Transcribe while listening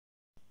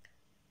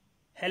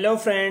Hello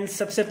friends,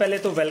 सबसे पहले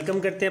तो वेलकम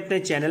करते हैं अपने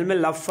चैनल में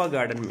लव फॉर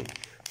गार्डन में।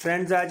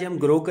 फ्रेंड्स, आज हम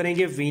ग्रो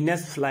करेंगे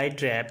वीनस फ्लाई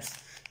ट्रैप्स,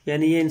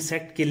 यानी ये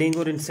इंसेक्ट किलिंग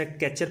और इंसेक्ट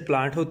कैचर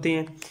प्लांट होते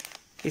हैं।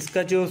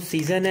 इसका जो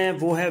सीज़न है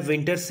वो है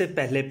विंटर से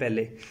पहले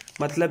पहले,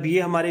 मतलब ये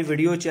हमारी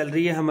वीडियो चल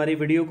रही है, हमारी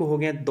वीडियो को हो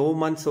गए 2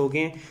 मंथ्स हो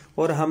गए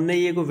और हमने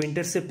ये को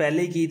विंटर से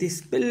पहले की थी,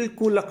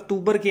 बिल्कुल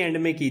अक्टूबर के एंड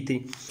में की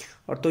थी।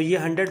 और तो ये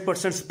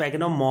 100%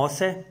 स्पैगनम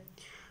मॉस है।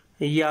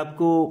 ये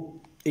आपको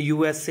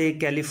USA,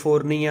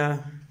 कैलिफोर्निया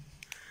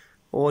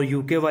और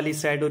यूके वाली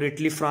साइड और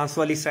इटली फ्रांस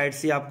वाली साइड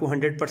से आपको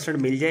 100%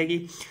 मिल जाएगी,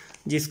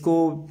 जिसको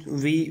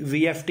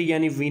VFT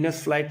यानी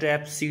Venus fly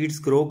trap seeds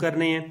grow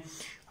करने हैं।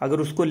 अगर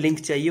उसको लिंक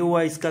चाहिए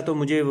हुआ इसका तो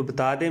मुझे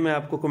बता दें, मैं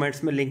आपको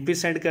कमेंट्स में लिंक भी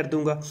सेंड कर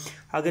दूंगा।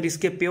 अगर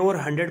इसके प्योर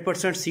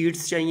 100%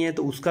 सीड्स चाहिए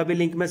तो उसका भी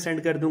लिंक मैं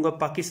सेंड कर दूंगा।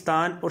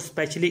 पाकिस्तान और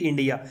स्पेशली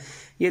इंडिया,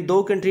 ये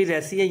 2 कंट्रीज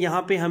ऐसी हैं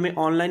यहाँ पे हमें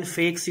ऑनलाइन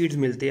फेक सीड्स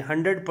मिलते हैं,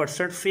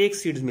 100% फेक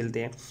सीड्स मिलते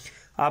हैं।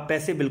 आप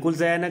पैसे बिल्कुल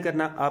ज़ाया ना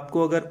करना।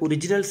 आपको अगर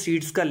ओरिजिनल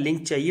सीड्स का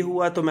लिंक चाहिए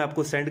हुआ तो मैं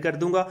आपको सेंड कर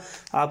दूंगा।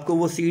 आपको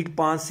वो सीड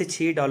 $5 से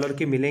 $6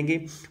 के मिलेंगे,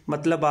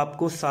 मतलब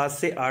आपको 700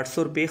 से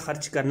 800 रुपये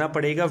खर्च करना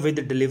पड़ेगा विद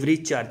डिलीवरी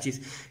चार्जेस।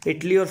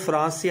 इटली और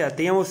फ्रांस से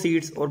आते हैं वो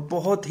सीड्स और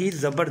बहुत ही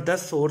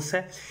ज़बरदस्त सोर्स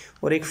है।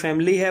 और एक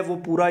फैमिली है, वो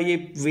पूरा ये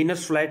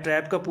वीनस फ्लाई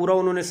ट्रैप का पूरा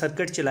उन्होंने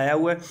सर्किट चलाया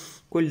हुआ है।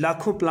 कोई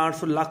लाखों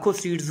प्लांट्स और लाखों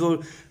सीड्स वो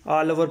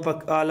ऑल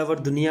ओवर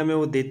दुनिया में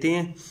वो देते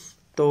हैं।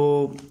 तो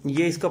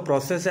ये इसका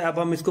प्रोसेस है। अब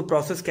हम इसको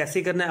प्रोसेस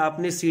कैसे करना है,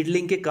 आपने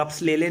सीडलिंग के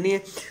कप्स ले लेने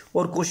हैं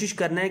और कोशिश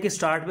करना है कि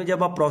स्टार्ट में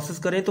जब आप प्रोसेस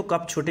करें तो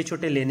कप छोटे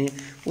छोटे लेने हैं,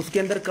 उसके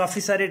अंदर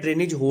काफ़ी सारे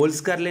ड्रेनेज होल्स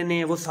कर लेने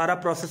हैं। वो सारा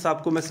प्रोसेस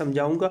आपको मैं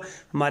समझाऊंगा।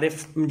 हमारे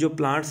जो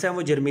प्लांट्स हैं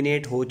वो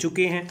जर्मिनेट हो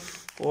चुके हैं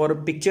और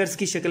पिक्चर्स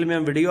की शक्ल में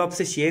हम वीडियो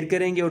आपसे शेयर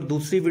करेंगे। और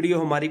दूसरी वीडियो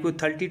हमारी कोई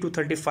 30 to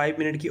 35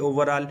 मिनट की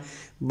ओवरऑल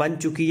बन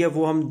चुकी है,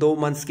 वो हम 2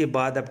 मंथ्स के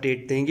बाद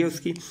अपडेट देंगे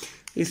उसकी।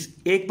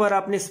 एक बार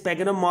आपने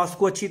स्पैगनम मॉस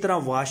को अच्छी तरह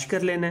वॉश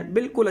कर लेना है,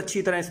 बिल्कुल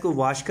अच्छी तरह इसको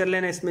वॉश कर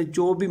लेना है। इसमें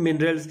जो भी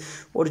मिनरल्स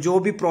और जो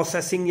भी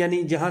प्रोसेसिंग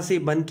यानी जहाँ से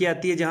बन के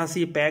आती है, जहाँ से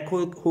ये पैक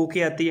हो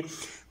के आती है,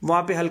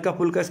 वहाँ पे हल्का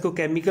फुल्का इसको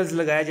केमिकल्स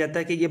लगाया जाता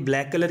है कि ये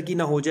ब्लैक कलर की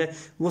ना हो जाए,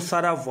 वो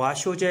सारा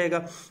वॉश हो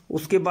जाएगा।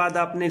 उसके बाद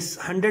आपने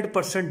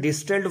 100%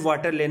 डिस्टिल्ड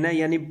वाटर लेना है,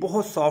 यानी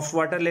बहुत सॉफ्ट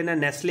वाटर लेना है।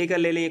 नेस्ले का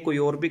ले लें, कोई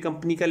और भी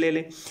कंपनी का ले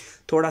लें,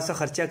 थोड़ा सा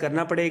खर्चा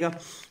करना पड़ेगा।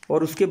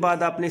 और उसके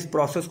बाद आपने इस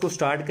प्रोसेस को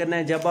स्टार्ट करना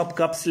है। जब आप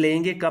कप्स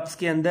लेंगे, कप्स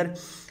के अंदर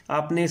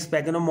आपने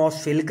स्पैगनम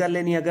मॉस फिल कर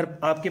लेनी है। अगर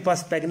आपके पास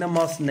स्पैगनम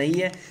मॉस नहीं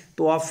है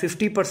तो आप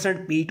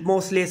 50% पीट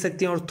मॉस ले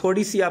सकते हैं और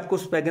थोड़ी सी आपको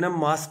स्पैगनम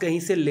मॉस कहीं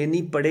से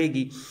लेनी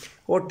पड़ेगी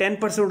और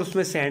 10%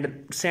 उसमें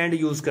सैंड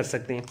यूज़ कर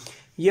सकते हैं।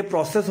 ये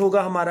प्रोसेस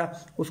होगा हमारा।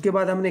 उसके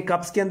बाद हमने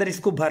कप्स के अंदर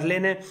इसको भर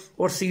लेना है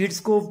और सीड्स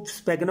को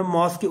स्पैगनम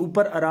मॉस के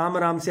ऊपर आराम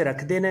आराम से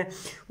रख देना है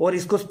और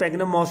इसको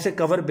स्पैगनम मॉस से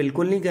कवर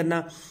बिल्कुल नहीं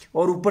करना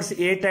और ऊपर से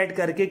एयर टाइट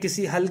करके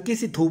किसी हल्की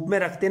सी धूप में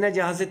रख देना,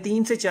 जहाँ से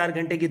 3 से 4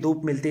 घंटे की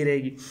धूप मिलती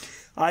रहेगी।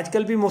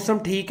 आजकल भी मौसम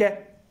ठीक है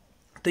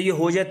तो ये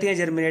हो जाते हैं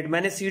जर्मिनेट।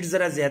 मैंने सीड्स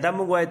ज़रा ज़्यादा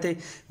मंगवाए थे,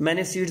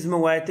 मैंने सीड्स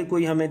मंगवाए थे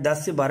कोई हमें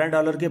 $10 से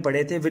 $12 के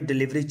पड़े थे विद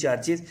डिलीवरी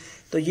चार्जेस।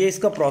 तो ये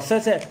इसका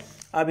प्रोसेस है।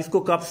 अब इसको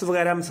कप्स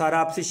वगैरह हम सारा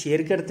आपसे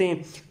शेयर करते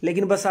हैं,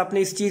 लेकिन बस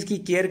आपने इस चीज़ की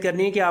केयर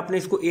करनी है कि आपने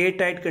इसको एयर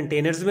टाइट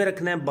कंटेनर्स में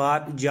रखना है,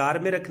 बार जार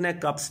में रखना है,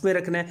 कप्स में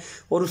रखना है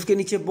और उसके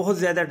नीचे बहुत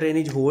ज़्यादा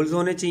ड्रेनेज होल्स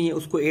होने चाहिए।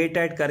 उसको एयर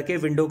टाइट करके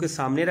विंडो के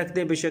सामने रख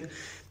दें बेशक,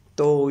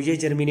 तो ये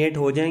जर्मिनेट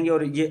हो जाएंगे।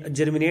 और ये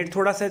जर्मिनेट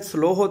थोड़ा सा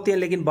स्लो होते हैं,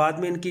 लेकिन बाद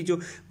में इनकी जो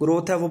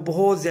ग्रोथ है वो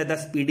बहुत ज़्यादा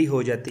स्पीडी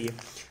हो जाती है।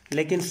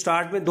 लेकिन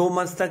स्टार्ट में 2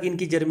 मंथ्स तक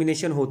इनकी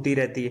जर्मिनेशन होती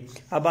रहती है।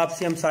 अब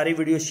आपसे हम सारी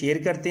वीडियो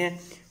शेयर करते हैं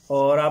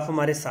और आप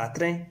हमारे साथ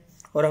रहें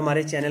और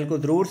हमारे चैनल को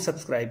ज़रूर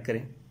सब्सक्राइब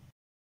करें।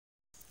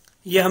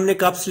 ये हमने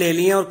कप्स ले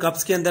लिए हैं और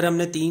कप्स के अंदर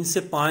हमने 3 से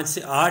 5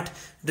 से 8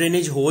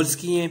 ड्रेनेज होल्स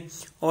किए हैं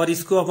और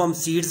इसको अब हम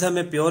सीड्स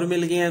हमें प्योर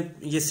मिल गए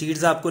हैं। ये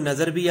सीड्स आपको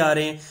नज़र भी आ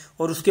रहे हैं।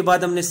 और उसके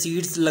बाद हमने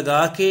सीड्स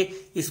लगा के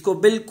इसको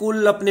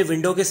बिल्कुल अपने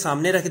विंडो के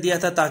सामने रख दिया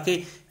था ताकि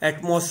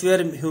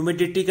एटमॉस्फेयर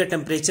ह्यूमिडिटी का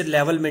टेम्परेचर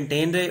लेवल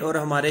मेंटेन रहे। और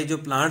हमारे जो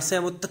प्लांट्स हैं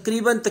वो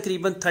तकरीबन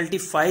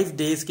 35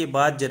 डेज के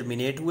बाद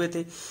जर्मिनेट हुए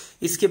थे।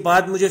 इसके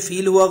बाद मुझे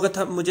फील हुआ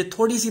था मुझे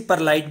थोड़ी सी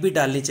परलाइट भी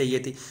डालनी चाहिए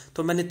थी,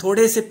 तो मैंने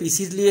थोड़े से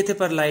पीसीज लिए थे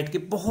परलाइट के,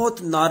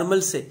 बहुत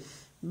नॉर्मल से,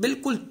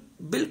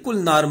 बिल्कुल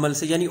नॉर्मल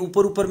से, यानी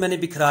ऊपर ऊपर मैंने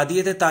बिखरा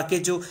दिए थे ताकि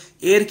जो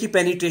एयर की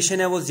पेनिट्रेशन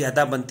है वो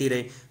ज्यादा बनती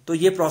रहे। तो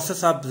ये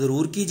प्रोसेस आप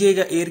जरूर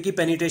कीजिएगा। एयर की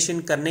पेनिट्रेशन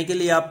करने के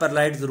लिए आप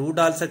परलाइट जरूर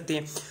डाल सकते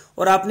हैं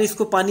और आपने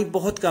इसको पानी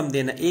बहुत कम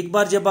देना। एक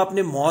बार जब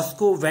आपने मॉस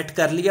को वेट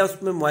कर लिया,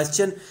 उसमें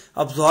मॉइस्चर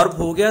अब्जॉर्ब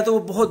हो गया, तो वो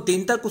बहुत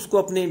दिन तक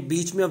उसको अपने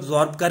बीच में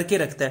अब्जॉर्ब करके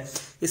रखता है।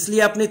 इसलिए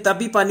आपने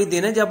तभी पानी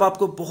देना जब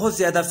आपको बहुत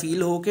ज्यादा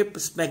फील हो कि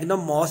स्पैगनम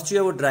मॉस जो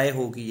है वो ड्राई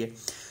हो गई है।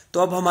 तो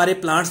अब हमारे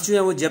प्लांट्स जो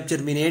हैं वो जब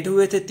जर्मिनेट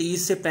हुए थे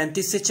 30 से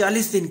 35 से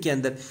 40 दिन के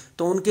अंदर,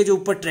 तो उनके जो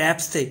ऊपर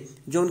ट्रैप्स थे,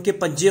 जो उनके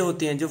पंजे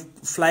होते हैं, जो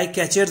फ्लाई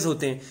कैचर्स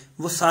होते हैं,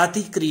 वो साथ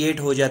ही क्रिएट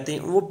हो जाते हैं,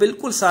 वो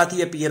बिल्कुल साथ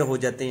ही अपीयर हो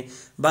जाते हैं।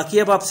 बाकी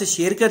अब आपसे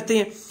शेयर करते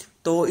हैं।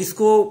 तो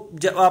इसको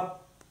जब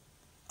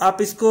आप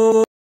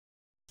इसको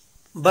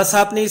बस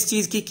आपने इस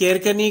चीज की केयर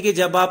करनी है कि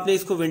जब आपने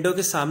इसको विंडो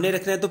के सामने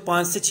रखना है तो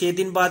 5 से 6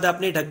 दिन बाद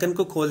आपने ढक्कन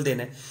को खोल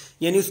देना है।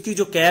 यानी उसकी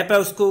जो कैप है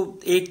उसको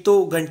 1-2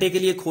 घंटे के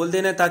लिए खोल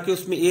देना है ताकि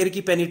उसमें एयर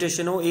की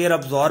पेनिट्रेशन हो, एयर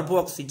अब्जॉर्ब हो,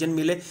 ऑक्सीजन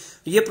मिले।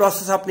 ये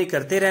प्रोसेस आपने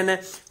करते रहना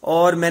है।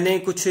 और मैंने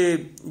कुछ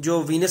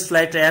जो वीनस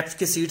फ्लाई ट्रैप्स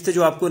के सीड्स थे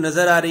जो आपको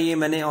नजर आ रही है,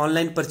 मैंने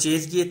ऑनलाइन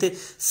परचेज किए थे,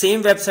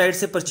 सेम वेबसाइट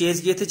से परचेज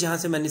किए थे जहां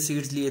से मैंने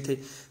सीड्स लिए थे।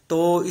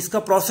 तो इसका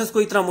प्रोसेस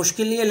कोई इतना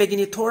मुश्किल नहीं है, लेकिन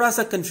ये थोड़ा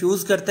सा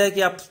कंफ्यूज करता है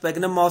कि आप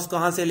स्पेगनम मॉस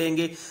कहाँ से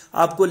लेंगे,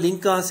 आपको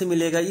लिंक कहाँ से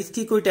मिलेगा।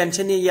 इसकी कोई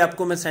टेंशन नहीं है, ये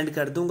आपको मैं सेंड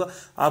कर दूंगा।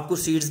 आपको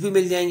सीड्स भी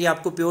मिल जाएंगे,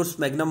 आपको प्योर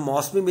स्पेगनम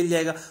मॉस भी मिल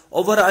जाएगा।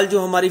 ओवरऑल जो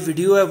हमारी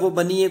वीडियो है वो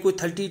बनी है कोई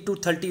 30 to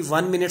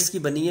 31 मिनट्स की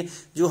बनी है,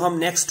 जो हम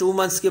नेक्स्ट 2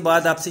 मंथ्स के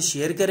बाद आपसे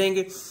शेयर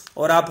करेंगे।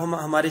 और आप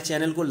हमारे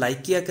चैनल को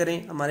लाइक किया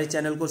करें, हमारे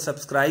चैनल को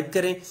सब्सक्राइब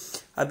करें।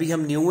 अभी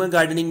हम न्यू हैं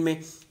गार्डनिंग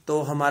में,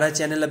 तो हमारा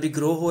चैनल अभी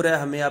ग्रो हो रहा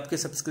है, हमें आपके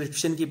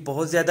सब्सक्रिप्शन की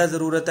बहुत ज़्यादा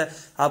ज़रूरत है।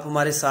 आप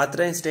हमारे साथ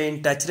रहें, स्टे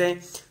इन टच रहें।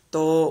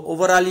 तो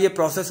ओवरऑल ये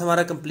प्रोसेस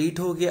हमारा कंप्लीट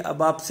हो गया।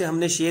 अब आपसे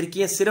हमने शेयर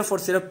किए सिर्फ और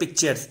सिर्फ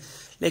पिक्चर्स,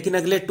 लेकिन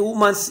अगले 2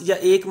 मंथ्स या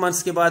 1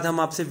 मंथ्स के बाद हम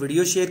आपसे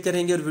वीडियो शेयर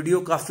करेंगे। और वीडियो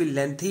काफ़ी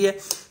लेंथी है,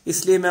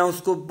 इसलिए मैं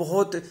उसको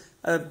बहुत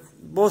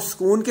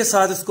सुकून के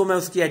साथ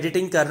उसकी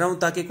एडिटिंग कर रहा हूँ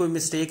ताकि कोई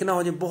मिस्टेक ना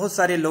हो जाए। बहुत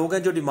सारे लोग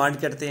हैं जो डिमांड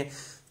करते हैं।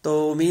 तो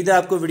उम्मीद है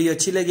आपको वीडियो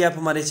अच्छी लगी। आप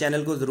हमारे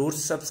चैनल को ज़रूर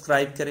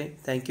सब्सक्राइब करें।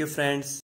 Thank you friends.